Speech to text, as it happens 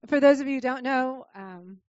for those of you who don't know,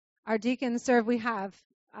 our deacons serve. We have,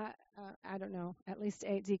 I don't know, at least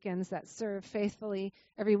 8 deacons that serve faithfully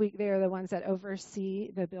every week. They are the ones that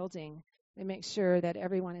oversee the building. They make sure that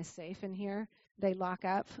everyone is safe in here. They lock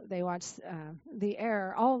up. They watch the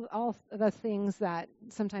air. All the things that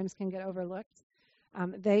sometimes can get overlooked.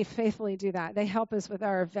 They faithfully do that. They help us with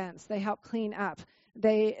our events. They help clean up.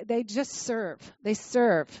 They just serve. They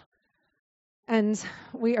serve. And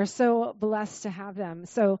we are so blessed to have them.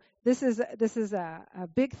 So this is a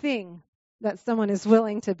big thing that someone is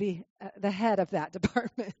willing to be the head of that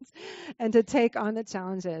department and to take on the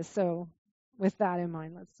challenges. So with that in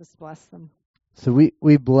mind, let's just bless them. So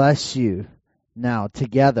we bless you now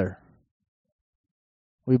together.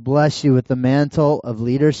 We bless you with the mantle of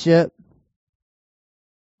leadership.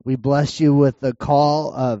 We bless you with the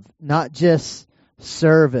call of not just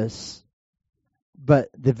service, but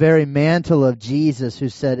the very mantle of Jesus, who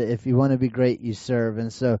said, if you want to be great, you serve.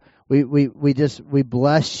 And so we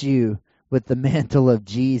bless you with the mantle of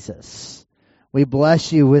Jesus. We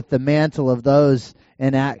bless you with the mantle of those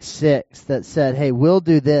in Acts 6 that said, hey, we'll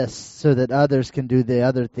do this so that others can do the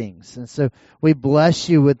other things. And so we bless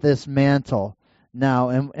you with this mantle now,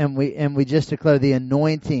 and we just declare the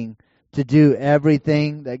anointing to do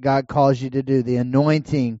everything that God calls you to do, the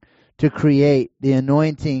anointing to create, the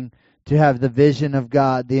anointing to have the vision of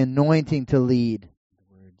God, the anointing to lead.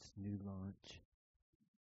 The words new launch.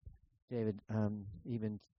 David,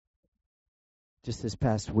 even just this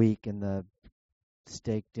past week in the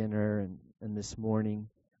steak dinner and this morning,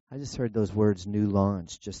 I just heard those words new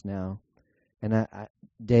launch just now. And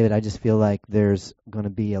David, I just feel like there's going to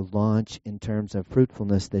be a launch in terms of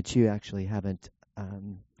fruitfulness that you actually haven't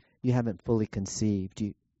fully conceived.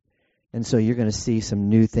 And so you're going to see some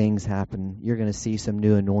new things happen. You're going to see some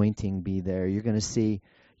new anointing be there. You're going to see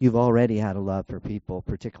you've already had a love for people,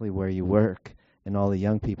 particularly where you work and all the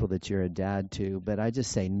young people that you're a dad to. But I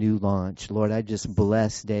just say new launch. Lord, I just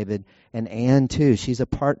bless David and Ann too. She's a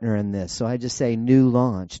partner in this. So I just say new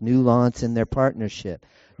launch in their partnership,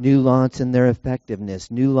 new launch in their effectiveness,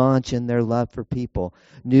 new launch in their love for people,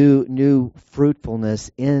 new fruitfulness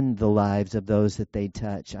in the lives of those that they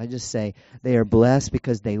touch. I just say they are blessed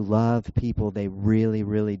because they love people. They really,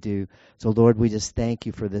 really do. So Lord, we just thank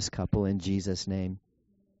you for this couple in Jesus' name.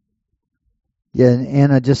 Yeah,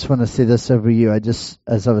 and I just want to say this over you. As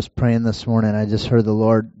I was praying this morning, I just heard the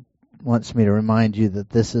Lord wants me to remind you that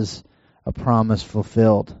this is a promise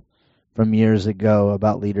fulfilled from years ago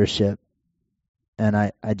about leadership. And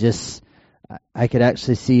I could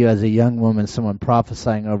actually see you as a young woman, someone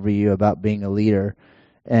prophesying over you about being a leader.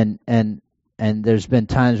 And there's been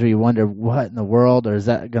times where you wonder, what in the world, or was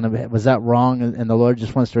that wrong? And the Lord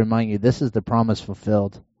just wants to remind you, this is the promise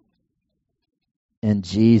fulfilled. In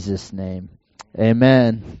Jesus' name.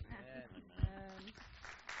 Amen.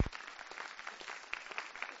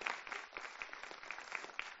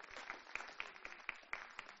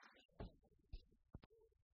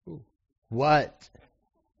 What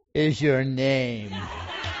is your name?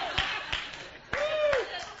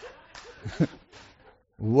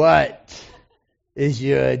 What is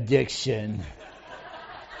your addiction?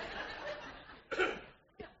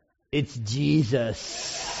 It's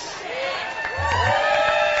Jesus.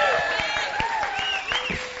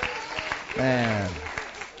 Man.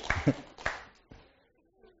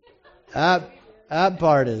 That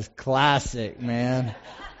part is classic, man.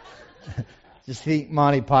 Just think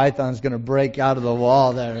Monty Python's going to break out of the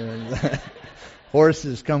wall there and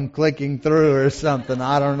horses come clicking through or something.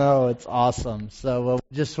 I don't know. It's awesome. So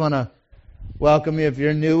we just want to welcome you. If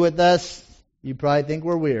you're new with us, you probably think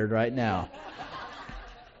we're weird right now.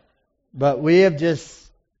 But we have just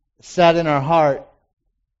set in our heart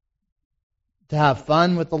to have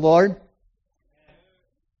fun with the Lord,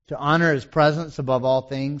 to honor His presence above all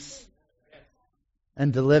things,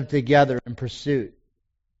 and to live together in pursuit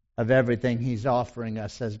of everything He's offering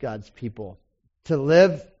us as God's people. To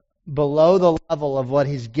live below the level of what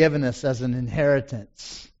He's given us as an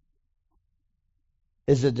inheritance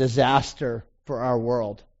is a disaster for our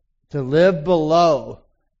world. To live below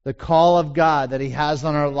the call of God that He has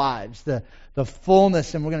on our lives, the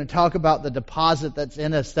fullness, and we're going to talk about the deposit that's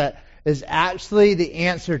in us that is actually the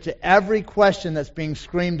answer to every question that's being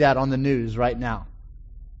screamed at on the news right now.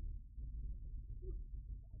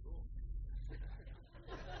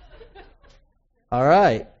 All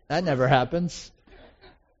right, that never happens.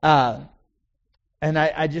 And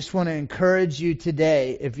I just want to encourage you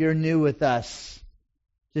today, if you're new with us,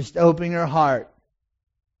 just open your heart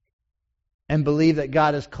and believe that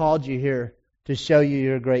God has called you here to show you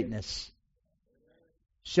your greatness.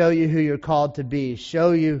 Show you who you're called to be.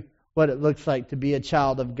 Show you what it looks like to be a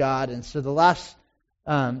child of God. And so the last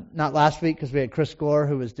not last week because we had Chris Gore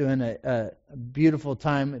who was doing a beautiful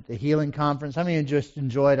time at the Healing Conference. How many of you just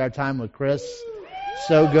enjoyed our time with Chris?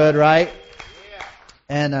 So good, right?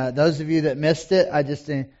 And those of you that missed it, I just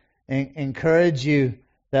encourage you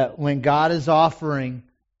that when God is offering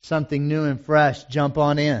something new and fresh, jump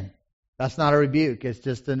on in. That's not a rebuke. It's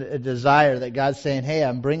just a desire that God's saying, hey,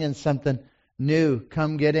 I'm bringing something new.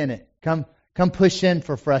 Come get in it. Come push in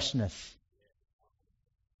for freshness.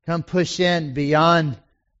 Come push in beyond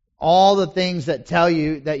all the things that tell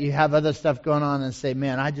you that you have other stuff going on and say,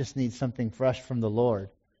 man, I just need something fresh from the Lord.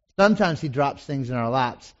 Sometimes He drops things in our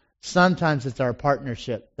laps. Sometimes it's our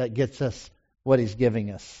partnership that gets us what He's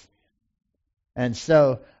giving us. And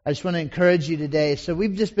so I just want to encourage you today. So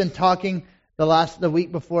we've just been talking the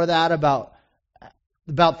week before that about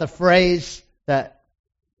the phrase that,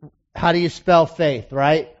 how do you spell faith,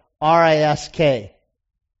 right? R-I-S-K.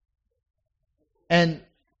 And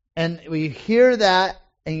we hear that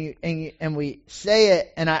and we say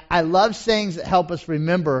it, and I love sayings that help us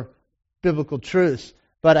remember biblical truths,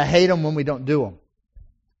 but I hate them when we don't do them.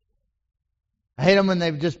 I hate them when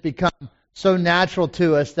they've just become so natural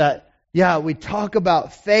to us that, yeah, we talk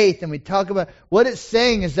about faith and we talk about, what it's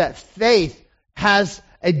saying is that faith has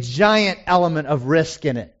a giant element of risk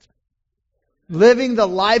in it. Living the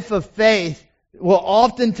life of faith will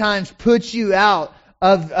oftentimes put you out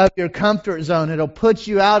of your comfort zone. It'll put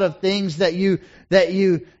you out of things that you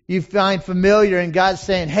find familiar, and God's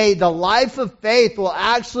saying, hey, the life of faith will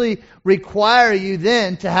actually require you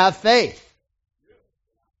then to have faith.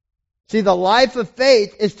 See, the life of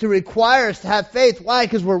faith is to require us to have faith. Why?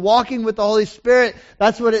 Because we're walking with the Holy Spirit.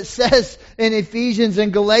 That's what it says in Ephesians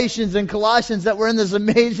and Galatians and Colossians, that we're in this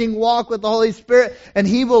amazing walk with the Holy Spirit, and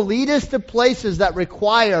He will lead us to places that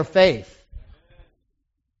require faith.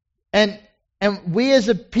 And we as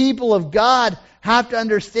a people of God have to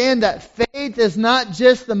understand that faith is not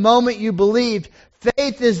just the moment you believed.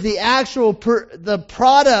 Faith is the actual the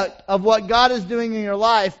product of what God is doing in your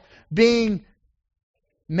life being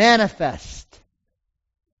manifest.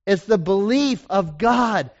 It's the belief of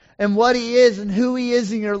God and what He is and who He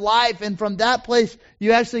is in your life. And from that place,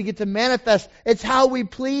 you actually get to manifest. It's how we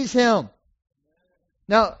please Him.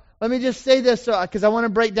 Now, let me just say this because I want to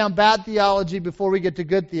break down bad theology before we get to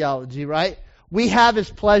good theology, right? We have His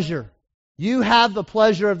pleasure. You have the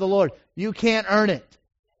pleasure of the Lord. You can't earn it.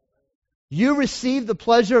 You receive the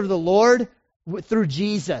pleasure of the Lord through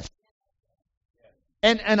Jesus.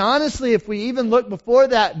 And honestly, if we even look before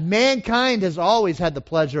that, mankind has always had the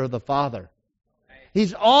pleasure of the Father.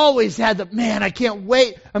 He's always had man, I can't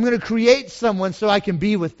wait. I'm going to create someone so I can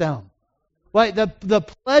be with them. Right? The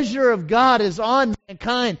pleasure of God is on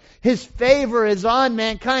mankind. His favor is on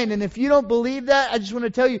mankind. And if you don't believe that, I just want to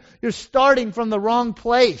tell you, you're starting from the wrong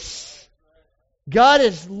place. God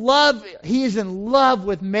is love. He is in love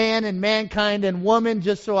with man and mankind and woman,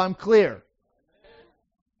 just so I'm clear.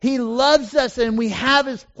 He loves us and we have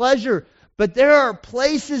His pleasure. But there are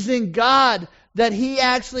places in God that He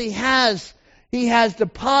actually has. He has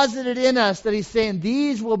deposited in us that He's saying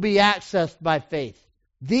these will be accessed by faith.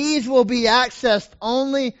 These will be accessed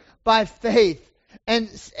only by faith. And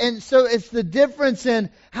so it's the difference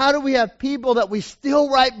in how do we have people that we still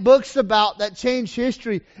write books about that change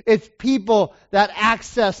history. It's people that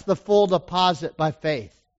access the full deposit by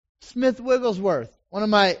faith. Smith Wigglesworth, one of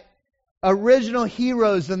my original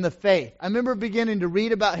heroes in the faith. I remember beginning to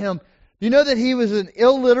read about him. Do you know that he was an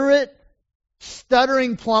illiterate,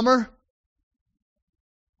 stuttering plumber?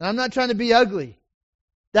 And I'm not trying to be ugly.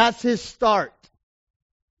 That's his start.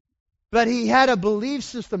 But he had a belief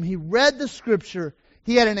system. He read the Scripture.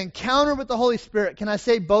 He had an encounter with the Holy Spirit. Can I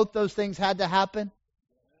say both those things had to happen?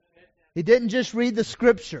 He didn't just read the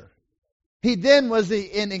Scripture. He then was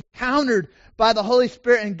encountered by the Holy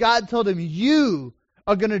Spirit, and God told him, you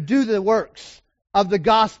are going to do the works of the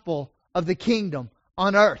gospel of the kingdom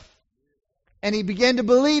on earth. And he began to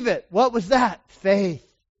believe it. What was that? Faith.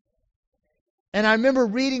 And I remember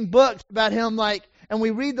reading books about him, and we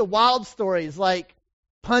read the wild stories, like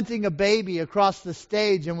punting a baby across the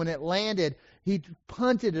stage, and when it landed, he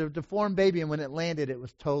punted a deformed baby, and when it landed, it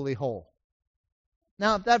was totally whole.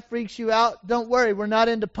 Now, if that freaks you out, don't worry, we're not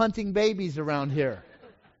into punting babies around here.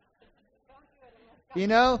 You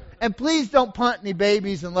know? And please don't punt any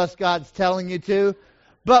babies unless God's telling you to.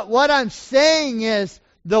 But what I'm saying is,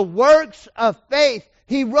 the works of faith.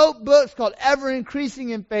 He wrote books called Ever Increasing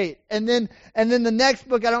in Faith. And then the next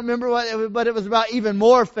book, I don't remember but it was about even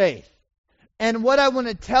more faith. And what I want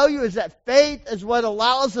to tell you is that faith is what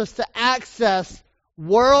allows us to access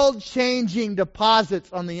world-changing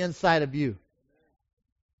deposits on the inside of you.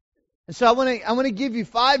 And so I want to give you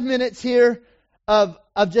 5 minutes here. of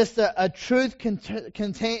just a truth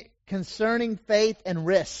concerning faith and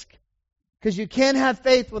risk. Because you can't have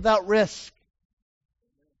faith without risk.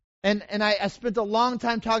 And I spent a long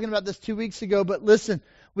time talking about this 2 weeks ago, but listen,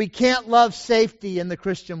 we can't love safety in the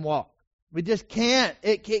Christian walk. We just can't.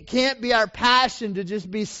 It can't be our passion to just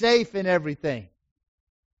be safe in everything.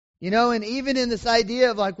 And even in this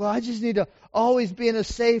idea of like, well, I just need to always be in a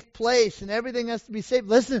safe place and everything has to be safe.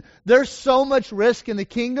 Listen, there's so much risk in the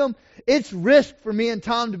kingdom. It's risk for me and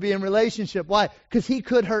Tom to be in relationship. Why? Because he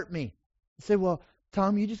could hurt me. You say, well,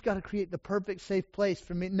 Tom, you just got to create the perfect safe place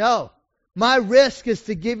for me. No. My risk is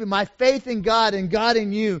to give you my faith in God and God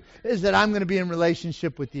in you is that I'm going to be in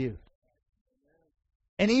relationship with you.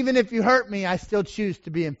 And even if you hurt me, I still choose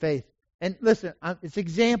to be in faith. And listen, it's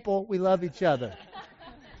example. We love each other.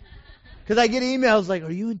 Because I get emails like,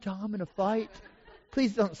 are you and Tom in a fight?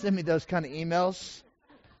 Please don't send me those kind of emails.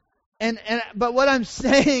 But what I'm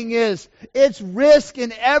saying is, it's risk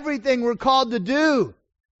in everything we're called to do.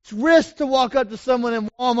 It's risk to walk up to someone in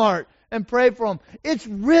Walmart and pray for them. It's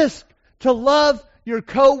risk to love your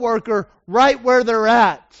coworker right where they're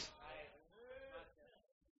at.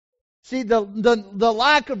 See, the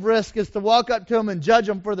lack of risk is to walk up to them and judge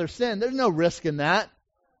them for their sin. There's no risk in that.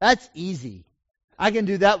 That's easy. I can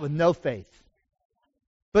do that with no faith.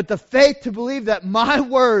 But the faith to believe that my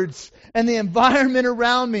words and the environment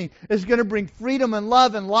around me is going to bring freedom and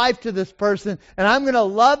love and life to this person, and I'm going to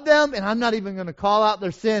love them, and I'm not even going to call out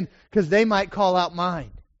their sin because they might call out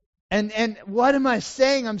mine. And what am I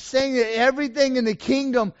saying? I'm saying that everything in the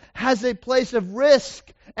kingdom has a place of risk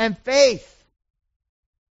and faith.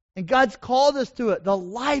 And God's called us to it, the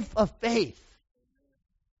life of faith.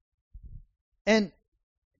 And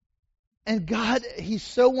God, He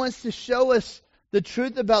so wants to show us the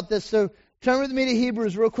truth about this. So turn with me to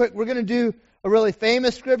Hebrews real quick. We're going to do a really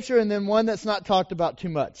famous scripture and then one that's not talked about too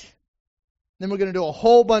much. Then we're going to do a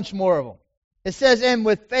whole bunch more of them. It says, and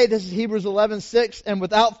with faith, this is Hebrews 11:6, and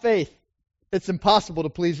without faith, it's impossible to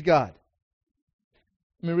please God.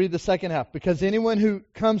 Let me read the second half. Because anyone who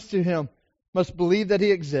comes to Him must believe that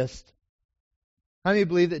He exists. How many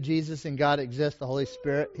believe that Jesus and God exist, the Holy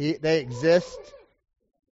Spirit? They exist.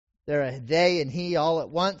 They're a they and He all at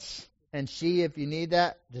once. And she, if you need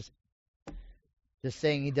that, just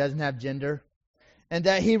saying He doesn't have gender. And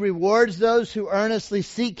that He rewards those who earnestly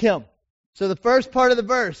seek Him. So the first part of the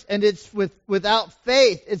verse, and it's without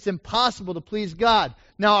faith, it's impossible to please God.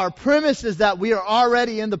 Now our premise is that we are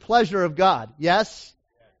already in the pleasure of God. Yes?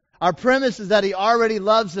 Our premise is that He already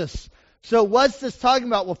loves us. So what's this talking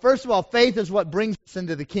about? Well, first of all, faith is what brings us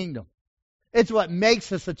into the kingdom. It's what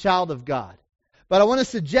makes us a child of God. But I want to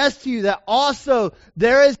suggest to you that also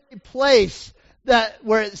there is a place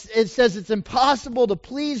where it says it's impossible to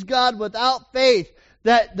please God without faith.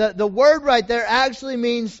 That the word right there actually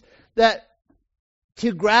means that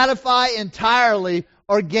to gratify entirely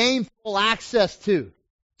or gain full access to.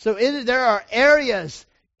 So there are areas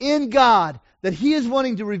in God that He is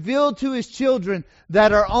wanting to reveal to His children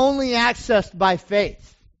that are only accessed by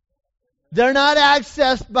faith. They're not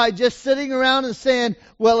accessed by just sitting around and saying,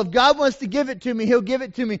 well, if God wants to give it to me, He'll give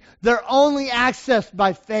it to me. They're only accessed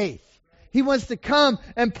by faith. He wants to come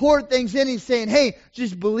and pour things in. He's saying, hey,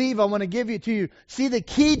 just believe, I want to give it to you. See, the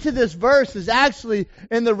key to this verse is actually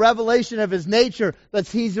in the revelation of His nature, that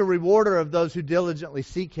He's a rewarder of those who diligently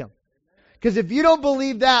seek Him. Because if you don't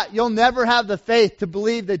believe that, you'll never have the faith to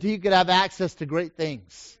believe that you could have access to great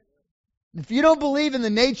things. If you don't believe in the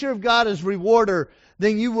nature of God as rewarder,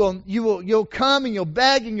 then you'll come and you'll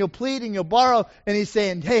beg and you'll plead and you'll borrow. And He's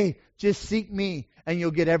saying, hey, just seek me and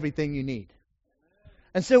you'll get everything you need.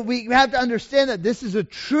 And so we have to understand that this is a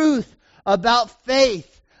truth about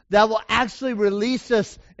faith that will actually release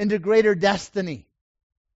us into greater destiny.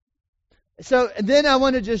 So then I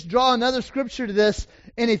want to just draw another scripture to this.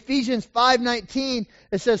 In Ephesians 5:19,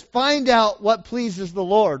 it says, find out what pleases the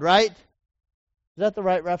Lord, right? Is that the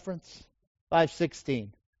right reference? 5:16.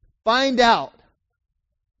 Find out.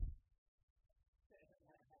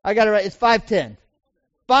 I got it right. It's 5:10.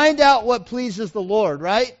 Find out what pleases the Lord,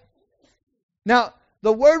 right? Now,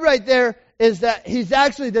 the word right there is that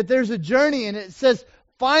there's a journey, and it says,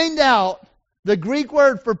 find out. The Greek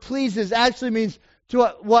word for pleases actually means to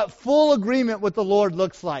what full agreement with the Lord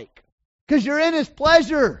looks like. Because you're in His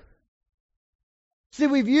pleasure. See,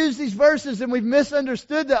 we've used these verses and we've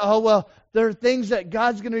misunderstood that, oh, well, there are things that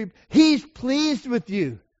God's going to be, He's pleased with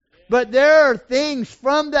you. But there are things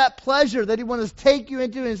from that pleasure that He wants to take you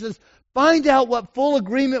into, and He says, find out what full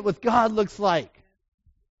agreement with God looks like.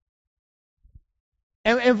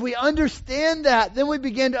 And if we understand that, then we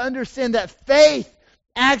begin to understand that faith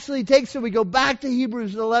actually takes, so we go back to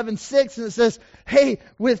Hebrews 11:6, and it says, hey,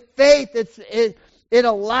 with faith, it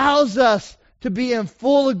allows us to be in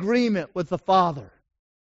full agreement with the Father.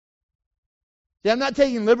 See, I'm not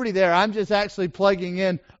taking liberty there. I'm just actually plugging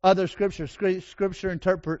in other Scripture. Scripture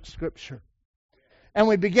interprets Scripture. And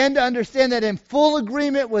we begin to understand that in full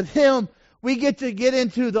agreement with Him, we get to get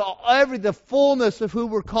into the fullness of who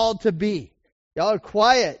we're called to be. Y'all are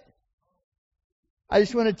quiet. I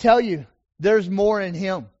just want to tell you, there's more in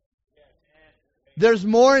Him. There's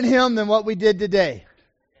more in Him than what we did today.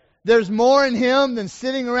 There's more in Him than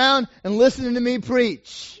sitting around and listening to me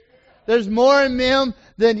preach. There's more in Him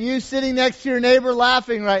than you sitting next to your neighbor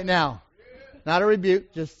laughing right now. Not a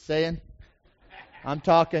rebuke, just saying. I'm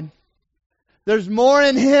talking. There's more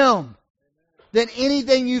in Him than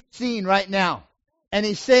anything you've seen right now. And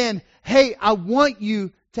He's saying, hey, I want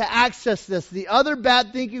you to access this. The other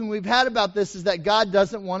bad thinking we've had about this is that God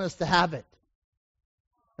doesn't want us to have it.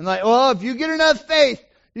 And like, well, if you get enough faith,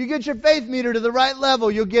 you get your faith meter to the right level,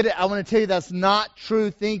 you'll get it. I want to tell you that's not true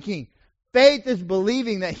thinking. Faith is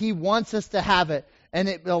believing that He wants us to have it, and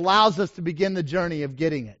it allows us to begin the journey of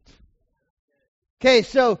getting it. Okay,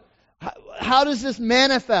 so how does this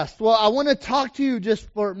manifest? Well, I want to talk to you just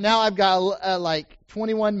for, now I've got like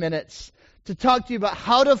 21 minutes to talk to you about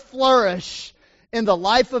how to flourish in the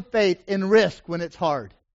life of faith in risk when it's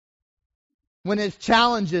hard. When it's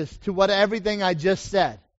challenges to what everything I just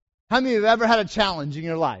said. How many of you have ever had a challenge in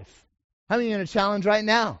your life? How many of you are in a challenge right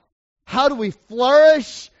now? How do we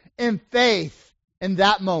flourish in faith in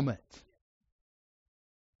that moment?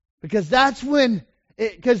 Because that's when,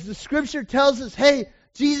 because the Scripture tells us, hey,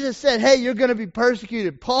 Jesus said, hey, you're going to be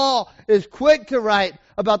persecuted. Paul is quick to write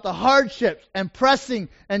about the hardships and pressing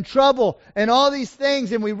and trouble and all these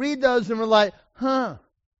things. And we read those and we're like, God,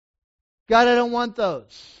 I don't want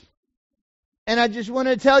those. And I just want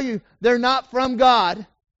to tell you, they're not from God.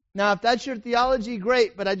 Now, if that's your theology,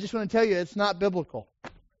 great, but I just want to tell you, it's not biblical.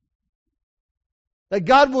 That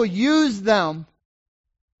God will use them.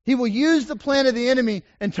 He will use the plan of the enemy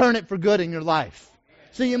and turn it for good in your life.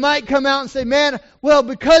 So you might come out and say, man, well,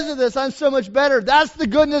 because of this, I'm so much better. That's the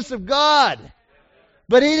goodness of God.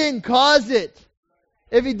 But He didn't cause it.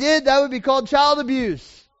 If He did, that would be called child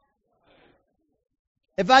abuse.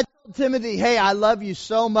 If I told Timothy, hey, I love you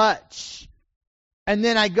so much, and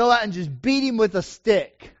then I go out and just beat him with a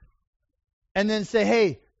stick, and then say,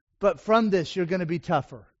 hey, but from this, you're going to be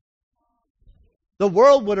tougher. The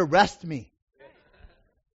world would arrest me.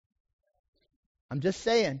 I'm just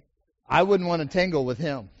saying. I wouldn't want to tangle with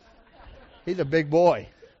him. He's a big boy.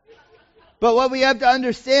 But what we have to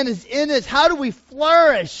understand is in this, how do we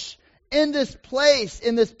flourish in this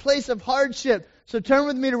place of hardship? So turn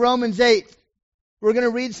with me to Romans 8. We're going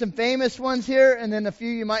to read some famous ones here and then a few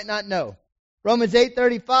you might not know. Romans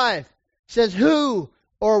 8:35 says, who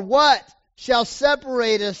or what shall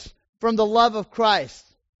separate us from the love of Christ?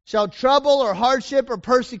 Shall trouble or hardship or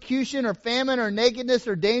persecution or famine or nakedness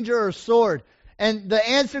or danger or sword? And the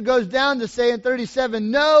answer goes down to say in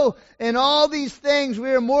 37, no, in all these things we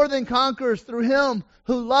are more than conquerors through Him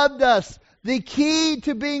who loved us. The key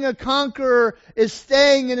to being a conqueror is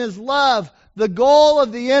staying in His love. The goal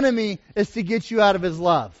of the enemy is to get you out of His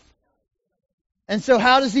love. And so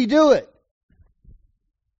how does he do it?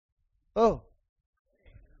 Oh.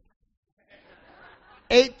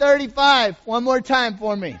 8:35. One more time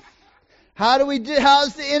for me. How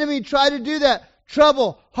does the enemy try to do that?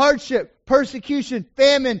 Trouble, hardship, persecution,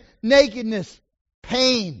 famine, nakedness,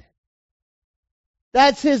 pain.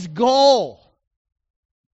 That's his goal.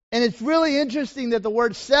 And it's really interesting that the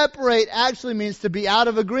word separate actually means to be out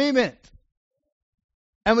of agreement.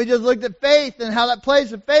 And we just looked at faith and how that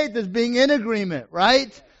place of faith is being in agreement,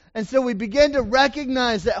 right? And so we begin to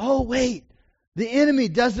recognize that, oh wait, the enemy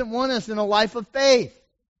doesn't want us in a life of faith.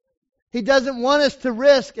 He doesn't want us to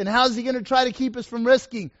risk. And how's he going to try to keep us from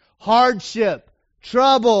risking? Hardship,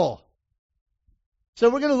 trouble. So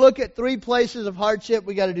we're going to look at 3 places of hardship.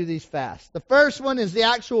 We got to do these fast. The first one is the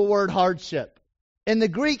actual word hardship. In the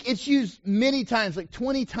Greek, it's used many times, like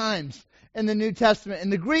 20 times in the New Testament.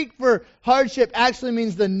 And the Greek for hardship actually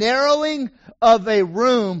means the narrowing of a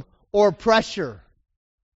room or pressure.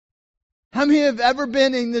 How many have ever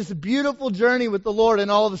been in this beautiful journey with the Lord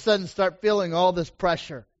and all of a sudden start feeling all this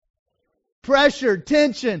pressure? Pressure,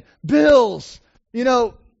 tension, bills. You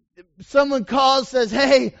know, someone calls, says,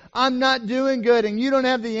 hey, I'm not doing good, and you don't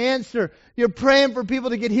have the answer. You're praying for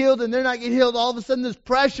people to get healed, and they're not getting healed. All of a sudden, this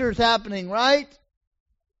pressure is happening, right?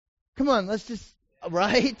 Come on, let's just,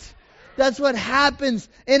 right? That's what happens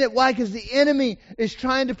in it. Why? Because the enemy is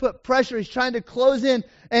trying to put pressure. He's trying to close in.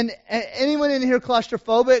 And anyone in here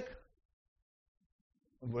claustrophobic?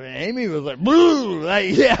 Amy was like, boo!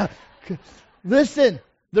 Like, yeah. Listen,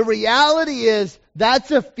 the reality is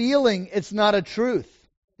that's a feeling. It's not a truth.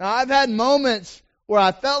 Now, I've had moments where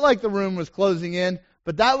I felt like the room was closing in,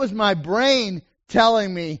 but that was my brain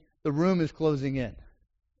telling me the room is closing in.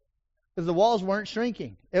 Because the walls weren't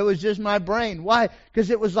shrinking. It was just my brain. Why? Because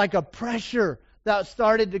it was like a pressure that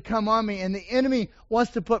started to come on me. And the enemy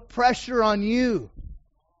wants to put pressure on you.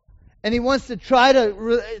 And he wants to try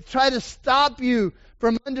to stop you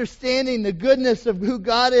from understanding the goodness of who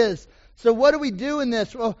God is. So what do we do in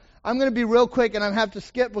this? Well, I'm going to be real quick and I have to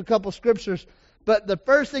skip a couple scriptures. But the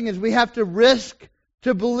first thing is we have to risk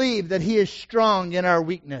to believe that He is strong in our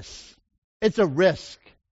weakness. It's a risk.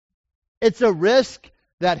 It's a risk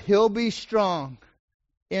that He'll be strong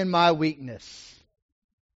in my weakness.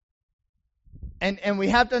 And we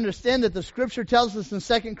have to understand that the Scripture tells us in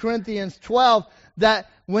 2 Corinthians 12 that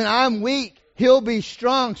when I'm weak, He'll be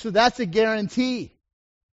strong. So that's a guarantee.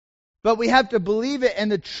 But we have to believe it.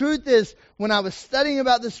 And the truth is, when I was studying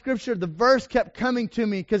about the Scripture, the verse kept coming to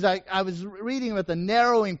me because I was reading about the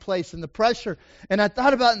narrowing place and the pressure. And I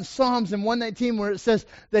thought about in Psalms in 119 where it says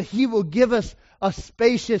that He will give us a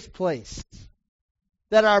spacious place.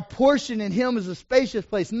 That our portion in Him is a spacious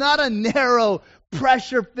place. Not a narrow,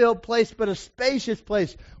 pressure-filled place, but a spacious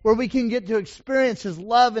place where we can get to experience His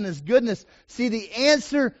love and His goodness. See, the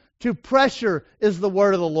answer to pressure is the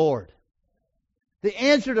word of the Lord. The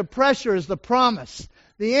answer to pressure is the promise.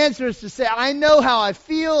 The answer is to say, I know how I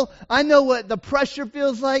feel. I know what the pressure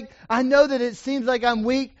feels like. I know that it seems like I'm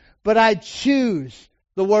weak, but I choose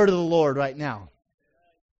the word of the Lord right now.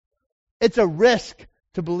 It's a risk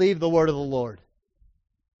to believe the word of the Lord.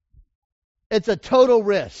 It's a total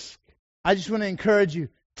risk. I just want to encourage you,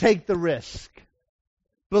 take the risk.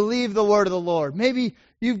 Believe the word of the Lord. Maybe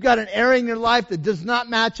you've got an area in your life that does not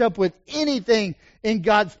match up with anything in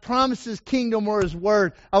God's promises, kingdom, or His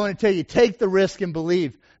word. I want to tell you, take the risk and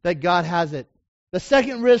believe that God has it. The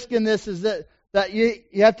second risk in this is that you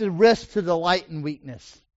have to risk to delight in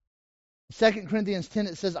weakness. 2 Corinthians 10,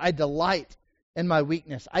 it says, I delight in my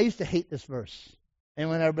weakness. I used to hate this verse.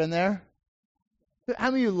 Anyone ever been there?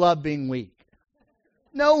 How many of you love being weak?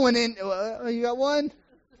 No one in... you got one?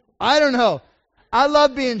 I don't know. I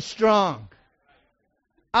love being strong.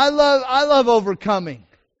 I love overcoming.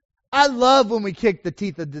 I love when we kick the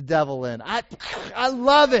teeth of the devil in. I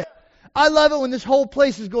love it. I love it when this whole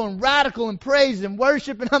place is going radical in praise and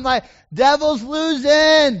worship, and I'm like, devil's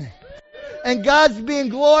losing, and God's being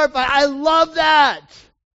glorified. I love that.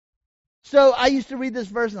 So I used to read this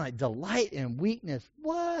verse and I delight in weakness.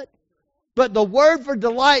 What? But the word for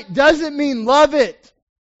delight doesn't mean love it.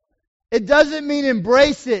 It doesn't mean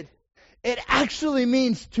embrace it. It actually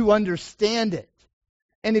means to understand it.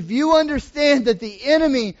 And if you understand that the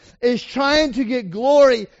enemy is trying to get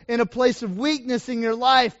glory in a place of weakness in your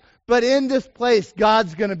life, but in this place,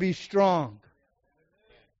 God's going to be strong.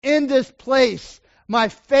 In this place, my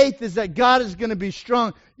faith is that God is going to be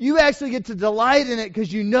strong. You actually get to delight in it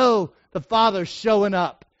because you know the Father's showing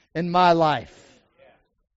up in my life.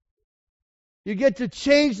 You get to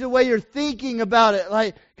change the way you're thinking about it.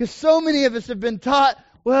 Like, because so many of us have been taught,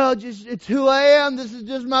 well, it's who I am. This is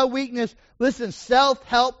just my weakness. Listen,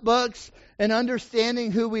 self-help books and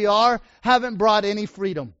understanding who we are haven't brought any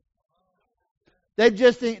freedom.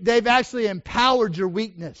 They've actually empowered your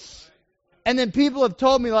weakness. And then people have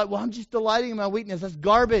told me, like, well, I'm just delighting in my weakness. That's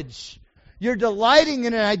garbage. You're delighting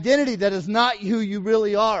in an identity that is not who you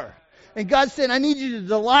really are. And God's saying, I need you to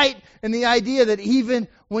delight in the idea that even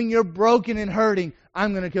when you're broken and hurting,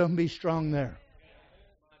 I'm going to come and be strong there.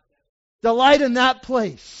 Delight in that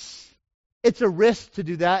place. It's a risk to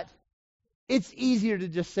do that. It's easier to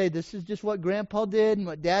just say, this is just what Grandpa did and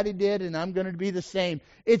what Daddy did, and I'm going to be the same.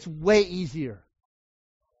 It's way easier.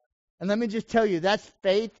 And let me just tell you, that's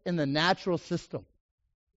faith in the natural system.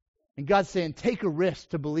 And God's saying, take a risk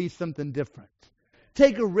to believe something different.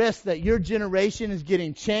 Take a risk that your generation is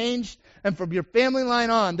getting changed, and from your family line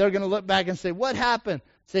on, they're going to look back and say, what happened?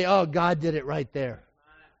 Say, oh, God did it right there.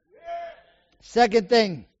 Second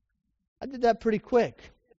thing, I did that pretty quick.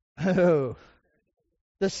 Oh.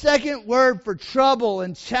 The second word for trouble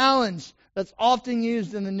and challenge that's often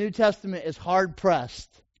used in the New Testament is hard-pressed.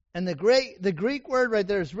 And the Greek word right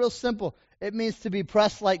there is real simple. It means to be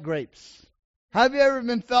pressed like grapes. Have you ever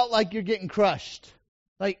been felt like you're getting crushed?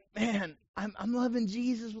 Like, man, I'm loving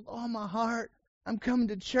Jesus with all my heart. I'm coming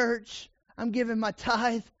to church. I'm giving my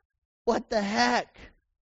tithe. What the heck?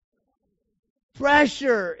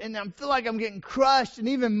 Pressure, and I feel like I'm getting crushed, and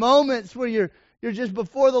even moments where you're just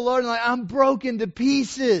before the Lord and like, I'm broken to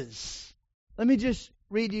pieces. Let me just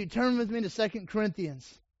read you. Turn with me to 2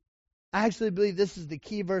 Corinthians. I actually believe this is the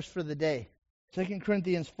key verse for the day. 2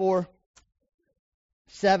 Corinthians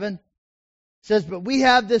 4:7 says, "But we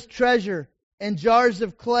have this treasure in jars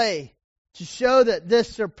of clay to show that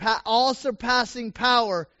this all-surpassing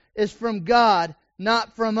power is from God,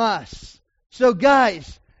 not from us." So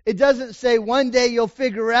guys, it doesn't say one day you'll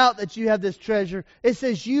figure out that you have this treasure. It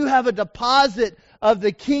says you have a deposit of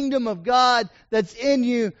the kingdom of God that's in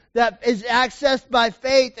you that is accessed by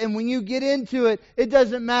faith. And when you get into it, it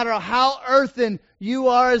doesn't matter how earthen you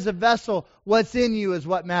are as a vessel. What's in you is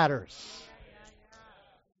what matters.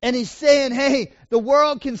 And he's saying, hey, the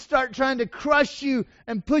world can start trying to crush you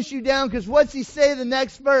and push you down. Because what's he say in the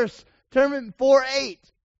next verse? Turn it 4:8.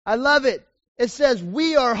 I love it. It says,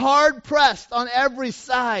 "We are hard pressed on every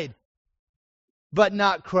side, but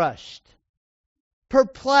not crushed.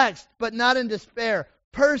 Perplexed, but not in despair.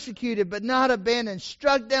 Persecuted, but not abandoned.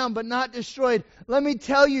 Struck down, but not destroyed." Let me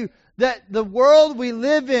tell you that the world we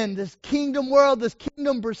live in, this kingdom world, this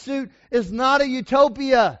kingdom pursuit, is not a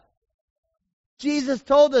utopia. Jesus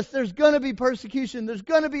told us there's going to be persecution. There's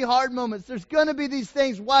going to be hard moments. There's going to be these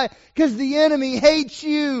things. Why? Because the enemy hates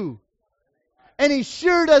you. And he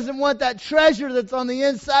sure doesn't want that treasure that's on the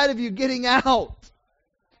inside of you getting out.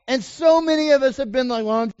 And so many of us have been like,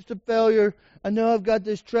 well, I'm just a failure. I know I've got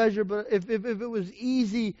this treasure, but if it was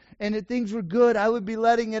easy and if things were good, I would be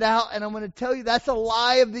letting it out. And I'm going to tell you, that's a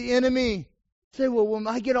lie of the enemy. Say, well, when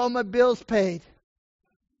I get all my bills paid,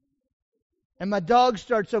 and my dog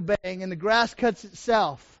starts obeying, and the grass cuts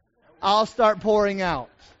itself, I'll start pouring out.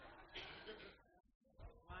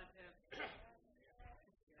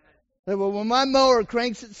 Say, well, when my mower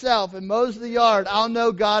cranks itself and mows the yard, I'll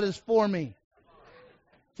know God is for me.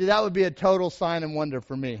 See, that would be a total sign and wonder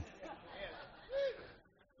for me.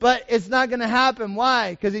 But it's not going to happen.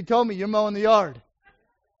 Why? Because he told me, you're mowing the yard.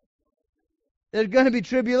 There's going to be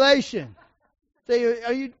tribulation. Say,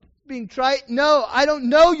 are you being trite? No, I don't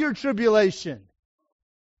know your tribulation.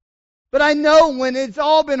 But I know when it's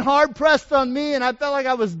all been hard pressed on me and I felt like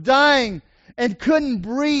I was dying and couldn't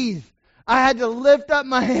breathe, I had to lift up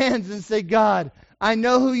my hands and say, God, I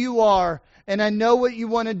know who you are. And I know what you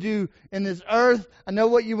want to do in this earth. I know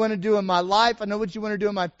what you want to do in my life. I know what you want to do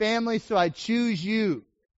in my family. So I choose you.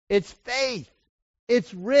 It's faith.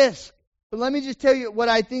 It's risk. But let me just tell you what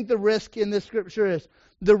I think the risk in this scripture is.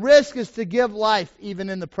 The risk is to give life even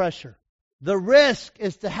in the pressure. The risk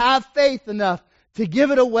is to have faith enough to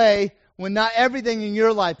give it away when not everything in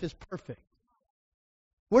your life is perfect.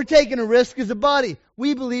 We're taking a risk as a body.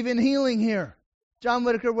 We believe in healing here. John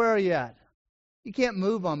Whitaker, where are you at? You can't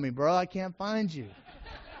move on me, bro. I can't find you.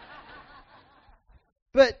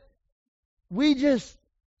 But we just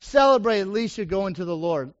celebrated Alicia going to the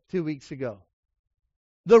Lord 2 weeks ago.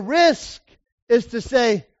 The risk is to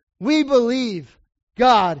say, we believe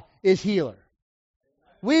God is healer.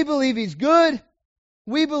 We believe He's good.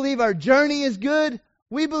 We believe our journey is good.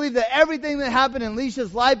 We believe that everything that happened in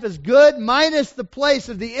Alicia's life is good, minus the place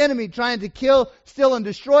of the enemy trying to kill, steal, and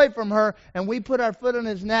destroy from her. And we put our foot on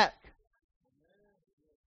his neck.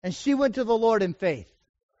 And she went to the Lord in faith.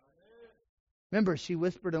 Remember, she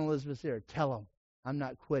whispered in Elizabeth's ear, tell him, I'm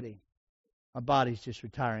not quitting. My body's just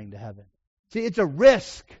retiring to heaven. See, it's a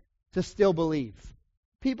risk to still believe.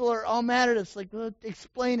 People are all mad at us, like, well,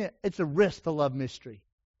 explain it. It's a risk to love mystery.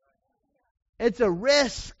 It's a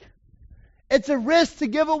risk. It's a risk to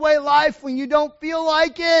give away life when you don't feel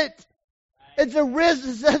like it. It's a risk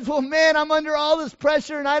that says, well, man, I'm under all this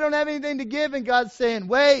pressure and I don't have anything to give. And God's saying,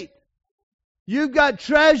 wait, you've got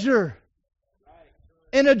treasure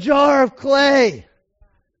in a jar of clay.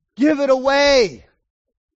 Give it away.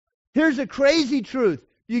 Here's a crazy truth.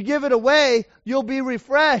 You give it away, you'll be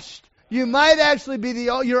refreshed. You might actually be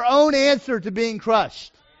your own answer to being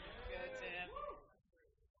crushed.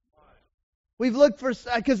 We've looked for,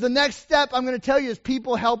 because the next step I'm going to tell you is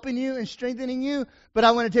people helping you and strengthening you. But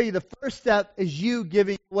I want to tell you the first step is you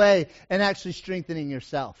giving away and actually strengthening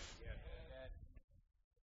yourself.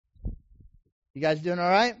 You guys doing all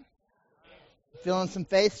right? Feeling some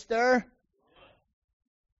faith stir?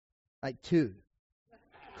 Like 2.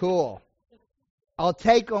 Cool. I'll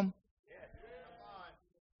take them.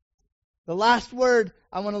 The last word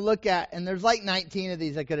I want to look at, and there's like 19 of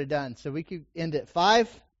these I could have done, so we could end at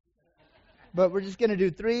 5. But we're just going to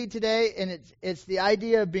do 3 today, and it's the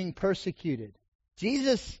idea of being persecuted.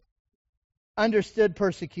 Jesus understood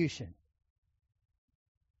persecution.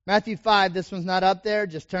 Matthew 5, this one's not up there,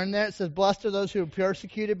 just turn there. It says, blessed are those who are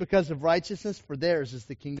persecuted because of righteousness, for theirs is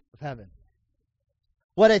the kingdom of heaven.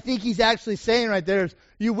 What I think he's actually saying right there is,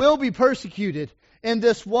 you will be persecuted in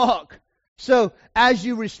this walk. So, as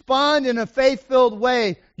you respond in a faith-filled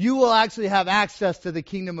way, you will actually have access to the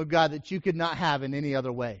kingdom of God that you could not have in any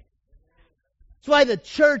other way. That's why the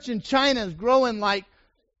church in China is growing like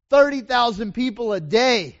 30,000 people a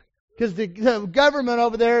day. Because the government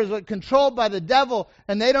over there is controlled by the devil,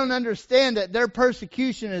 and they don't understand that their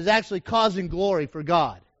persecution is actually causing glory for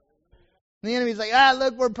God. And the enemy's like,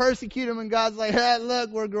 look, we're persecuting them, and God's like, look,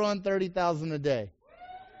 we're growing 30,000 a day.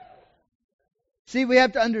 See, we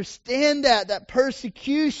have to understand that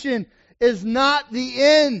persecution is not the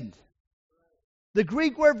end. The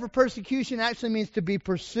Greek word for persecution actually means to be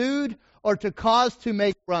pursued or to cause to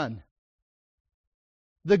make run.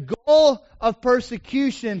 The goal of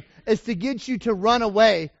persecution is to get you to run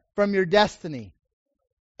away from your destiny.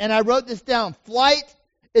 And I wrote this down. Flight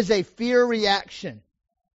is a fear reaction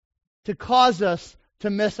to cause us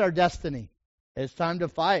to miss our destiny. It's time to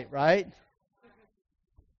fight, right?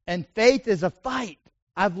 And faith is a fight.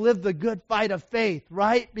 I've lived the good fight of faith,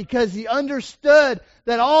 right? Because he understood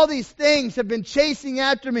that all these things have been chasing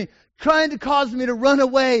after me, trying to cause me to run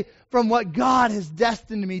away from what God has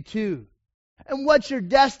destined me to. And what's your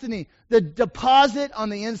destiny? The deposit on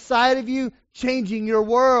the inside of you, changing your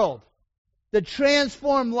world. The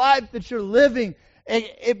transformed life that you're living,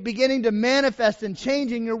 it beginning to manifest and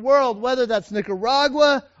changing your world, whether that's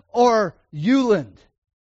Nicaragua or Euland.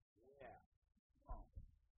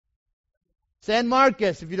 San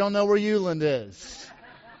Marcos, if you don't know where Euland is.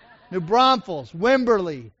 New Braunfels,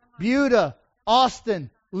 Wimberley, Buda,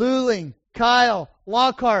 Austin, Luling, Kyle,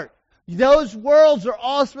 Lockhart. Those worlds are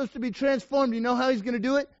all supposed to be transformed. You know how he's going to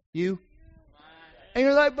do it? You. And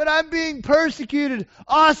you're like, but I'm being persecuted.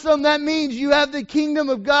 Awesome. That means you have the kingdom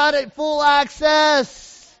of God at full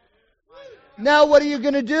access. Now what are you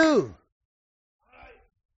going to do?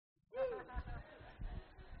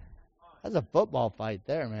 That's a football fight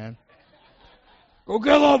there, man. Go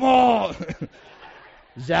kill them all.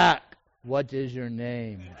 Zach, what is your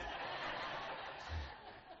name?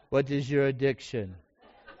 What is your addiction?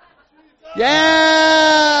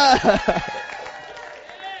 Yeah!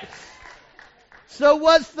 So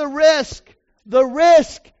what's the risk? The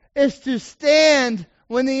risk is to stand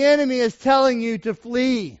when the enemy is telling you to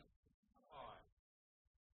flee.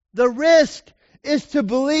 The risk is to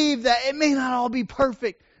believe that it may not all be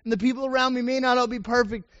perfect, and the people around me may not all be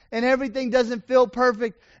perfect, and everything doesn't feel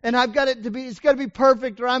perfect, and it's got to be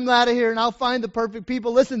perfect or I'm out of here and I'll find the perfect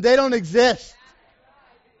people. Listen, they don't exist.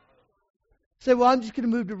 Say, well, I'm just going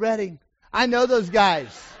to move to Redding. I know those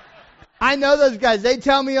guys. They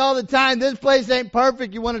tell me all the time, this place ain't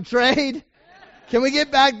perfect. You want to trade? Can we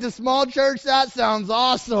get back to small church? That sounds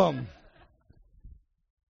awesome.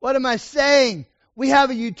 What am I saying? We have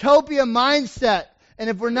a utopia mindset, and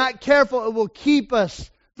if we're not careful, it will keep us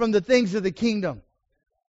from the things of the kingdom.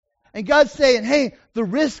 And God's saying, hey, the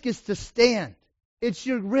risk is to stand. It's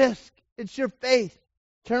your risk. It's your faith.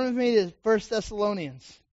 Turn with me to 1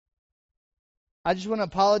 Thessalonians. I just want to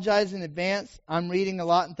apologize in advance. I'm reading a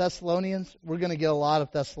lot in Thessalonians. We're going to get a lot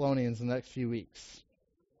of Thessalonians in the next few weeks.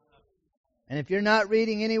 And if you're not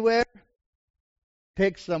reading anywhere,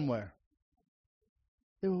 pick somewhere.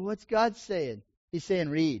 Well, what's God saying? He's saying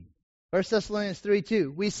read. 1 Thessalonians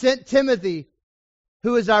 3:2. We sent Timothy,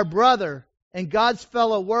 who is our brother and God's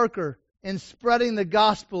fellow worker in spreading the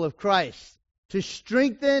gospel of Christ, to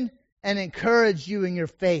strengthen and encourage you in your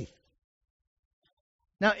faith.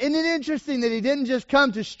 Now, isn't it interesting that he didn't just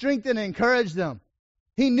come to strengthen and encourage them?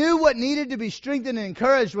 He knew what needed to be strengthened and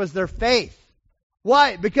encouraged was their faith.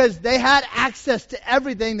 Why? Because they had access to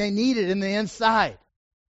everything they needed in the inside.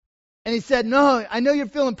 And he said, no, I know you're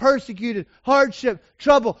feeling persecuted, hardship,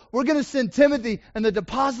 trouble. We're going to send Timothy, and the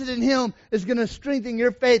deposit in him is going to strengthen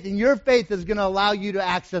your faith, and your faith is going to allow you to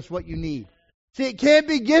access what you need. See, it can't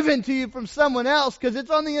be given to you from someone else because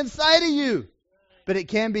it's on the inside of you. But it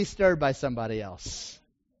can be stirred by somebody else.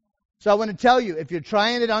 So I want to tell you, if you're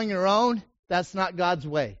trying it on your own, that's not God's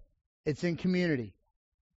way. It's in community.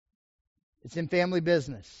 It's in family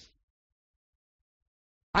business.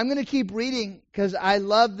 I'm going to keep reading because I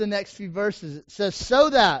love the next few verses. It says, so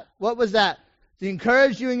that, what was that? To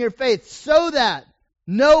encourage you in your faith, so that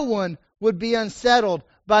no one would be unsettled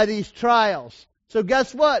by these trials. So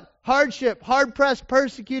guess what? Hardship, hard-pressed,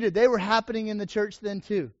 persecuted, they were happening in the church then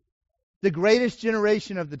too. The greatest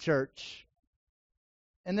generation of the church.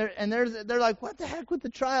 And they're like, what the heck with the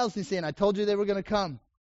trials? He's saying, I told you they were going to come.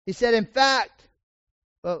 He said, in fact,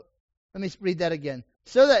 well, let me read that again.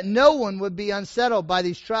 So that no one would be unsettled by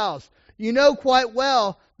these trials. You know quite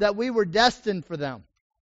well that we were destined for them.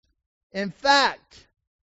 In fact,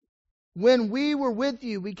 when we were with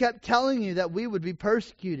you, we kept telling you that we would be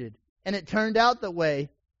persecuted. And it turned out that way,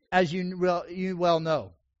 as you well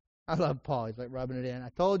know. I love Paul. He's like rubbing it in. I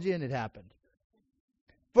told you and it happened.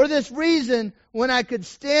 For this reason, when I could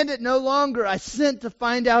stand it no longer, I sent to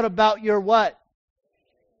find out about your what?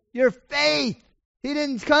 Your faith. He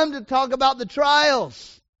didn't come to talk about the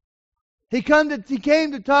trials. He came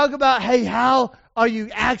to talk about, hey, how are you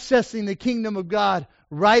accessing the kingdom of God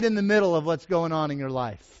right in the middle of what's going on in your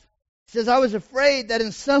life? He says, I was afraid that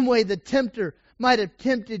in some way the tempter might have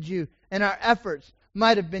tempted you and our efforts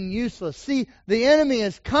might have been useless. See, the enemy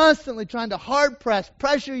is constantly trying to hard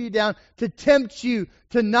pressure you down to tempt you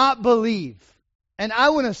to not believe. And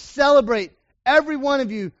I want to celebrate every one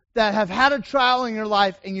of you that have had a trial in your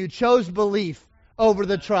life and you chose belief over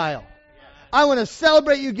the trial. I want to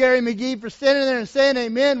celebrate you, Gary McGee, for standing there and saying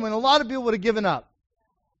amen when a lot of people would have given up.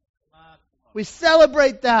 We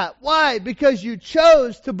celebrate that. Why? Because you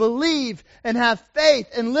chose to believe and have faith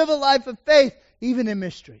and live a life of faith, even in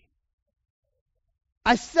mystery.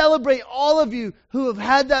 I celebrate all of you who have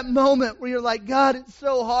had that moment where you're like, God, it's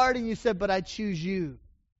so hard. And you said, but I choose you.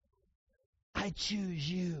 I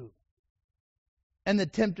choose you. And the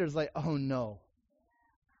tempter's like, oh no.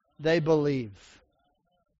 They believe.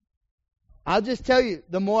 I'll just tell you,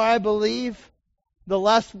 the more I believe, the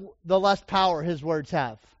less power his words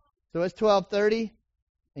have. So it's 12:30,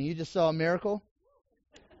 and you just saw a miracle.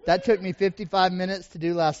 That took me 55 minutes to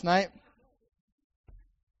do last night.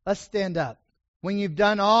 Let's stand up. When you've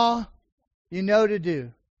done all you know to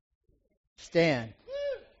do, stand.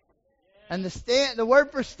 And the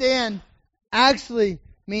word for stand actually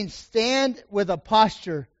means stand with a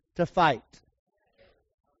posture to fight.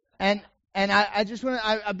 And I just want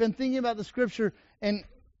to, I've been thinking about the scripture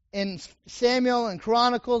in Samuel and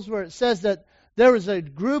Chronicles where it says that there was a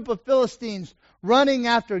group of Philistines running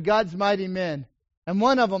after God's mighty men. And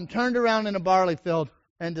one of them turned around in a barley field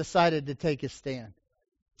and decided to take his stand.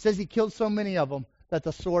 It says he killed so many of them that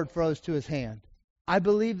the sword froze to his hand. I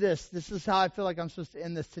believe this. This is how I feel like I'm supposed to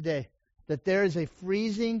end this today. That there is a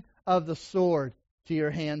freezing of the sword to your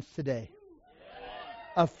hands today.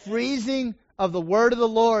 A freezing of the word of the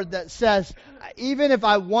Lord that says, even if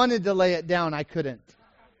I wanted to lay it down, I couldn't.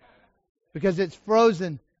 Because it's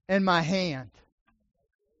frozen in my hand.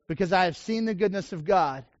 Because I have seen the goodness of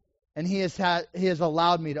God, and He has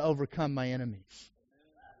allowed me to overcome my enemies.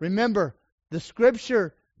 Remember, the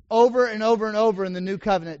Scripture over and over and over in the New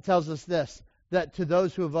Covenant tells us this, that to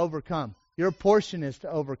those who have overcome, your portion is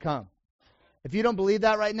to overcome. If you don't believe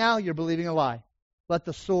that right now, you're believing a lie. Let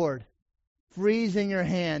the sword freeze in your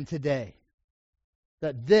hand today.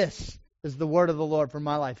 That this is the word of the Lord for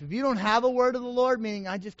my life. If you don't have a word of the Lord, meaning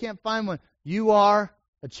I just can't find one, you are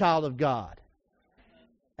a child of God.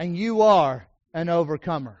 And you are an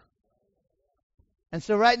overcomer. And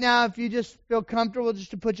so right now, if you just feel comfortable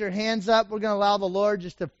just to put your hands up, we're going to allow the Lord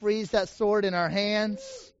just to freeze that sword in our hands.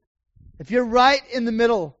 If you're right in the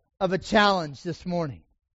middle of a challenge this morning,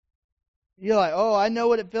 you're like, oh, I know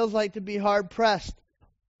what it feels like to be hard pressed.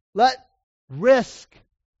 Let risk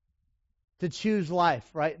to choose life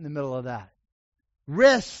right in the middle of that.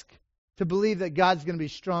 Risk to believe that God's going to be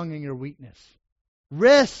strong in your weakness.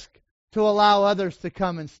 Risk to allow others to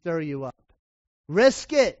come and stir you up.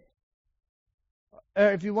 Risk it.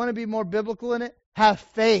 Or if you want to be more biblical in it, have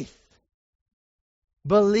faith.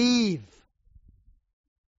 Believe.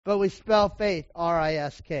 But we spell faith,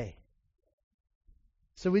 R-I-S-K.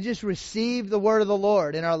 So we just receive the word of the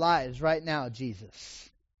Lord in our lives right now, Jesus.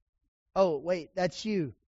 Oh, wait, that's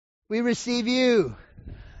you. We receive you,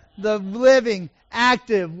 the living,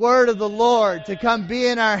 active word of the Lord to come be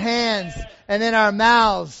in our hands and in our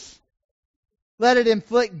mouths. Let it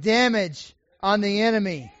inflict damage on the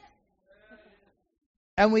enemy.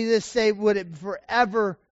 And we just say, would it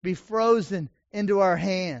forever be frozen into our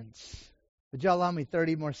hands? Would you allow me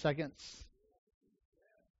 30 more seconds?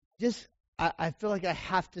 I feel like I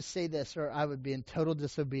have to say this or I would be in total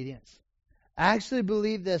disobedience. I actually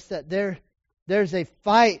believe this, that there's a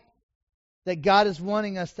fight that God is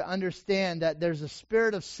wanting us to understand, that there's a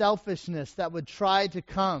spirit of selfishness that would try to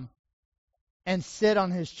come and sit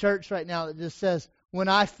on His church right now that just says, when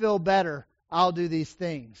I feel better, I'll do these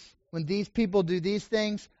things. When these people do these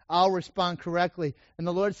things, I'll respond correctly. And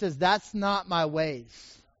the Lord says, that's not my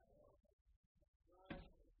ways.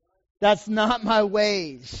 That's not my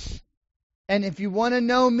ways. And if you want to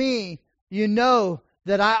know me, you know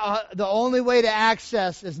that the only way to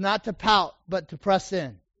access is not to pout, but to press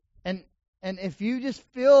in. And if you just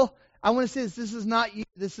feel, I want to say this is not you,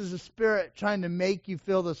 this is a spirit trying to make you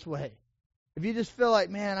feel this way. If you just feel like,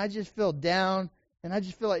 man, I just feel down, and I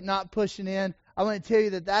just feel like not pushing in, I want to tell you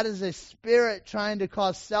that is a spirit trying to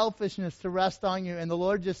cause selfishness to rest on you. And the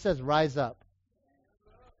Lord just says, rise up.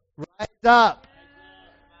 Rise up.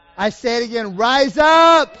 I say it again, rise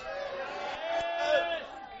up.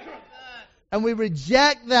 And we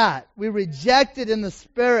reject that. We reject it in the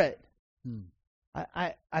spirit.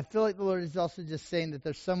 I feel like the Lord is also just saying that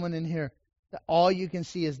there's someone in here that all you can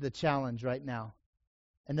see is the challenge right now.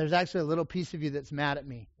 And there's actually a little piece of you that's mad at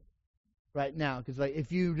me right now. Because like,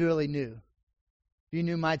 if you really knew, if you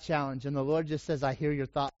knew my challenge, and the Lord just says, I hear your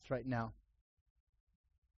thoughts right now.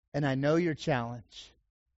 And I know your challenge.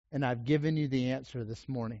 And I've given you the answer this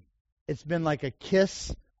morning. It's been like a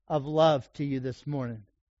kiss of love to you this morning.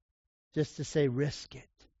 Just to say, risk it.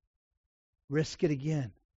 Risk it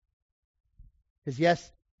again. Because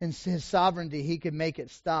yes, in His sovereignty, He could make it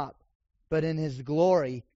stop. But in His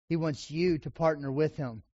glory, He wants you to partner with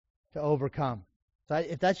Him to overcome. So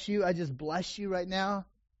if that's you, I just bless you right now.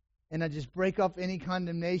 And I just break off any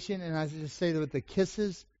condemnation. And I just say that with the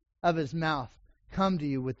kisses of His mouth, come to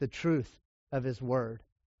you with the truth of His word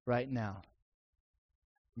right now.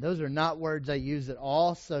 Those are not words I use at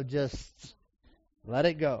all, so just let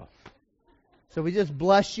it go. So we just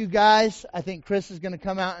bless you guys. I think Chris is going to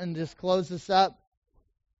come out and just close this up.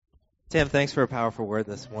 Tim, thanks for a powerful word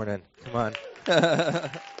this morning. Come on.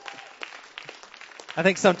 I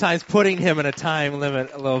think sometimes putting him in a time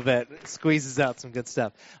limit a little bit squeezes out some good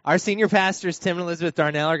stuff. Our senior pastors, Tim and Elizabeth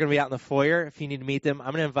Darnell, are going to be out in the foyer if you need to meet them.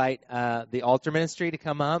 I'm going to invite the altar ministry to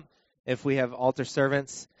come up if we have altar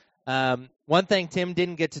servants. One thing Tim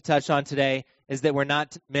didn't get to touch on today is that we're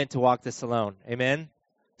not meant to walk this alone. Amen?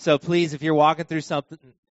 So please, if you're walking through something,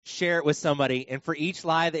 share it with somebody. And for each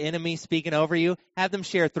lie the enemy's speaking over you, have them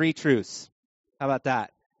share 3 truths. How about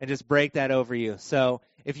that? And just break that over you. So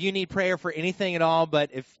if you need prayer for anything at all, but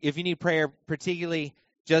if you need prayer particularly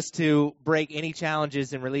just to break any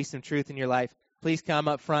challenges and release some truth in your life, please come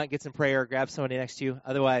up front, get some prayer, grab somebody next to you.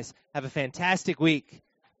 Otherwise, have a fantastic week.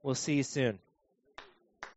 We'll see you soon.